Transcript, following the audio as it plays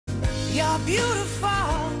You're beautiful.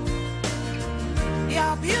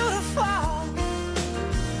 You're beautiful.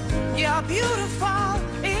 You're beautiful.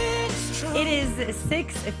 It's true. It is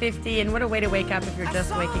 6:50, and what a way to wake up if you're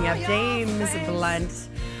just waking up. James Blunt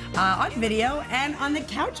on video and on the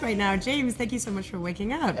couch right now. James, thank you so much for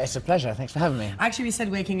waking up. It's a pleasure. Thanks for having me. Actually, we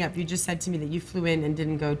said waking up. You just said to me that you flew in and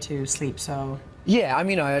didn't go to sleep, so... Yeah, I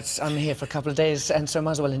mean, I'm here for a couple of days, and so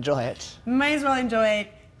might as well enjoy it. Might as well enjoy it.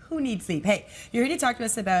 Who needs sleep? Hey, you're here to talk to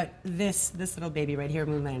us about this little baby right here,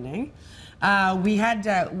 Moon Landing.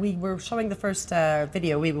 We were showing the first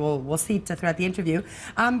video. We'll see it throughout the interview.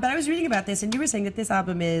 But I was reading about this, and you were saying that this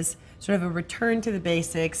album is sort of a return to the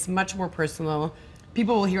basics, much more personal.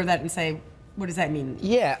 People will hear that and say, what does that mean?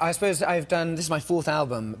 Yeah, I suppose this is my 4th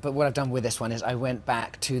album, but what I've done with this one is I went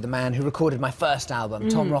back to the man who recorded my first album,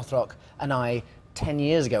 Tom Rothrock, and I, 10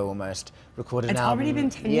 years ago almost, recorded an album. It's already been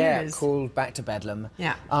 10 years. years. Called Back to Bedlam.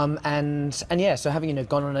 Yeah. And yeah, so having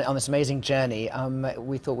gone on this amazing journey,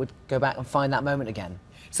 we thought we'd go back and find that moment again.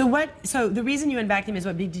 So the reason you went back to him is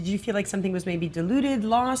what? Did you feel like something was maybe diluted,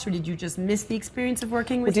 lost, or did you just miss the experience of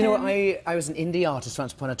working with him? Well, do you know what? I was an indie artist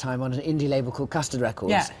once upon a time on an indie label called Custard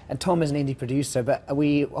Records. Yeah. And Tom is an indie producer, but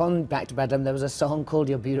on Back to Bedlam there was a song called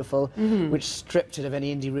You're Beautiful, which stripped it of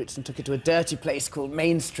any indie roots and took it to a dirty place called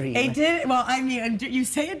Mainstream. It did? Well, I mean, you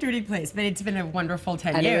say a dirty place, but it's been a wonderful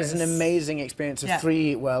 10 years. And it was an amazing experience of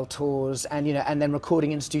 3 world tours and, and then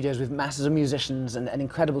recording in studios with masses of musicians and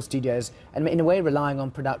incredible studios, and in a way relying on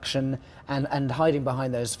production and hiding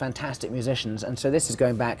behind those fantastic musicians. And so this is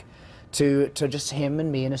going back to just him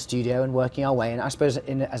and me in a studio and working our way. And I suppose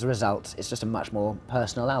as a result, it's just a much more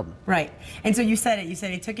personal album. Right. And so you said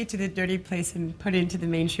it took it to the dirty place and put it into the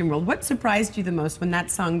mainstream world. What surprised you the most when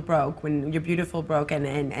that song broke, when You're Beautiful broke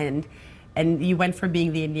and you went from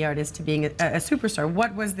being the indie artist to being a superstar?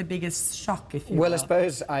 What was the biggest shock, if you will? Well, I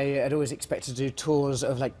suppose I had always expected to do tours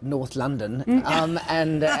of like North London,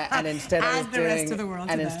 and instead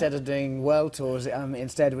instead of doing world tours,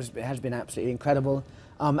 instead it has been absolutely incredible.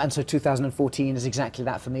 And so 2014 is exactly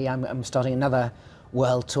that for me. I'm starting another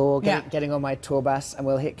world tour, getting on my tour bus, and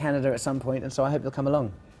we'll hit Canada at some point. And so I hope you'll come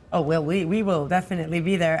along. Oh well, we will definitely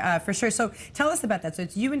be there for sure. So tell us about that. So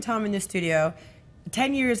it's you and Tom in the studio.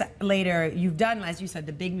 10 years later, you've done, as you said,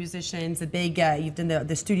 the big musicians, you've done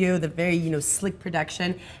the studio, the very, slick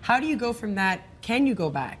production. How do you go from that? Can you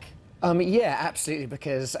go back? Yeah, absolutely,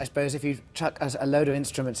 because I suppose if you chuck a load of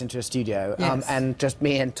instruments into a studio and just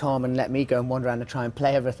me and Tom and let me go and wander around and try and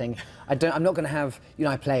play everything, I'm not going to have,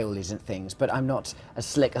 I play all these things, but I'm not as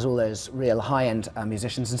slick as all those real high-end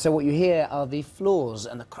musicians. And so what you hear are the flaws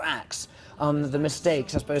and the cracks, the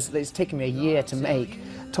mistakes. I suppose it's taken me a year to make.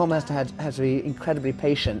 Tom has to be incredibly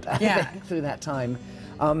patient through that time.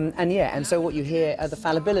 And so what you hear are the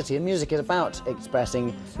fallibility, and music is about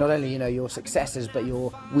expressing not only, your successes, but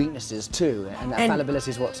your weaknesses too, and that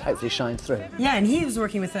fallibility is what hopefully shines through. Yeah, and he was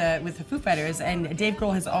working with the Foo Fighters, and Dave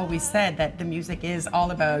Grohl has always said that the music is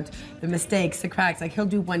all about the mistakes, the cracks. Like, he'll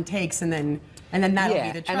do one takes, and then that'll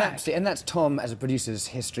be the track. And that's Tom as a producer's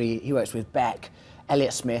history. He works with Beck,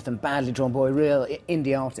 Elliott Smith, and Badly Drawn Boy, real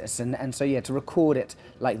indie artists, and so to record it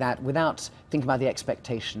like that without thinking about the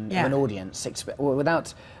expectation of an audience, or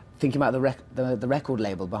without thinking about the record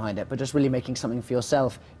label behind it, but just really making something for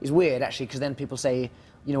yourself is weird, actually, because then people say,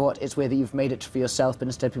 you know what, it's weird that you've made it for yourself, but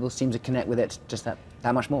instead people seem to connect with it just that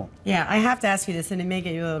much more. Yeah, I have to ask you this, and it may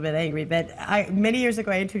get you a little bit angry, but many years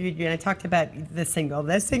ago I interviewed you and I talked about this single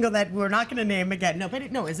that we're not going to name again. No, but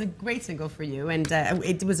it's a great single for you, and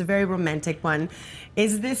it was a very romantic one.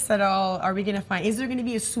 Is this at all, are we going to find, is there going to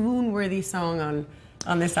be a swoon-worthy song on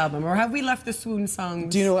this album, or have we left the swoon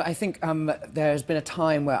songs? Do you know what, I think there's been a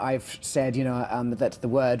time where I've said, that the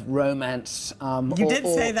word romance you did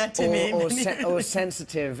say that to me. Or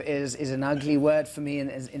sensitive is an ugly word for me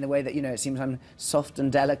in the way that, it seems I'm soft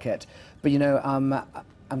and delicate. But,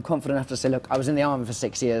 I'm confident enough to say, look, I was in the army for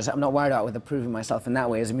 6 years. I'm not worried about whether proving myself in that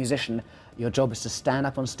way. As a musician, your job is to stand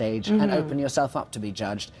up on stage and open yourself up to be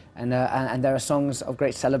judged. And there are songs of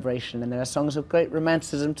great celebration, and there are songs of great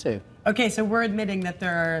romanticism too. Okay, so we're admitting that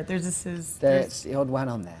there's the odd one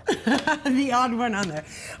on there. The odd one on there.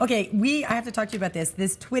 Okay, I have to talk to you about this.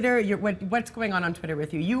 This Twitter, what's going on Twitter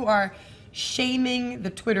with you? You are shaming the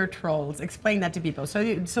Twitter trolls. Explain that to people.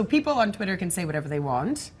 So people on Twitter can say whatever they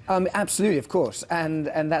want. Absolutely, of course, and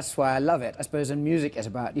that's why I love it. I suppose, and music is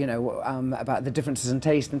about about the differences in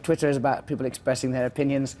taste, and Twitter is about people expressing their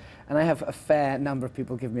opinions. And I have a fair number of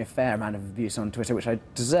people give me a fair amount of abuse on Twitter, which I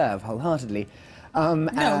deserve wholeheartedly.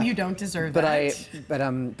 No, you don't deserve that.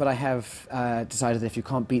 But I have decided that if you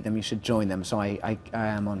can't beat them, you should join them. So I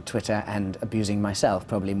am on Twitter and abusing myself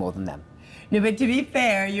probably more than them. No, but to be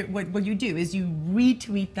fair, what you do is you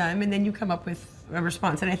retweet them and then you come up with a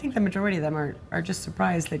response. And I think the majority of them are just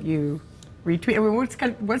surprised that you retweet. I mean,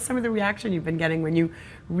 what's some of the reaction you've been getting when you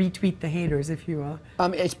retweet the haters, if you will?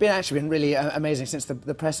 It's been really amazing since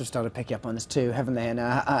the press have started picking up on this too, haven't they? And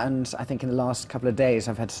I think in the last couple of days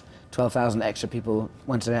I've had 12,000 extra people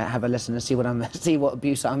want to have a listen and see what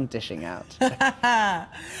abuse I'm dishing out.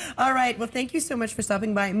 All right. Well, thank you so much for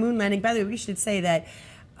stopping by Moon Landing. By the way, we should say that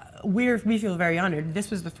we feel very honored.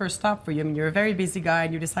 This was the first stop for you. I mean, you're a very busy guy,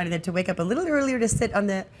 and you decided to wake up a little earlier to sit on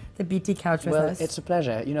the BT couch with us. Well, it's a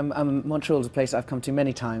pleasure. You know, Montreal's a place I've come to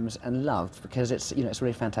many times and loved because it's, you know, it's a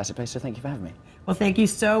really fantastic place. So thank you for having me. Well, thank you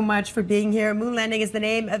so much for being here. Moon Landing is the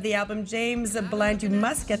name of the album. James Blunt, you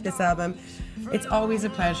must get this album. It's always a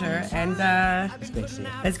pleasure, and It's great to see you.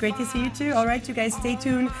 it's great to see you too. All right, you guys, stay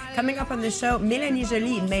tuned. Coming up on the show, Mélanie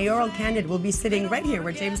Joly, mayoral candidate, will be sitting right here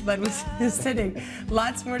where James Blunt was sitting.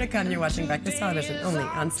 Lots more to come. You're watching Breakfast Television, only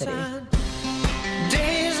on City.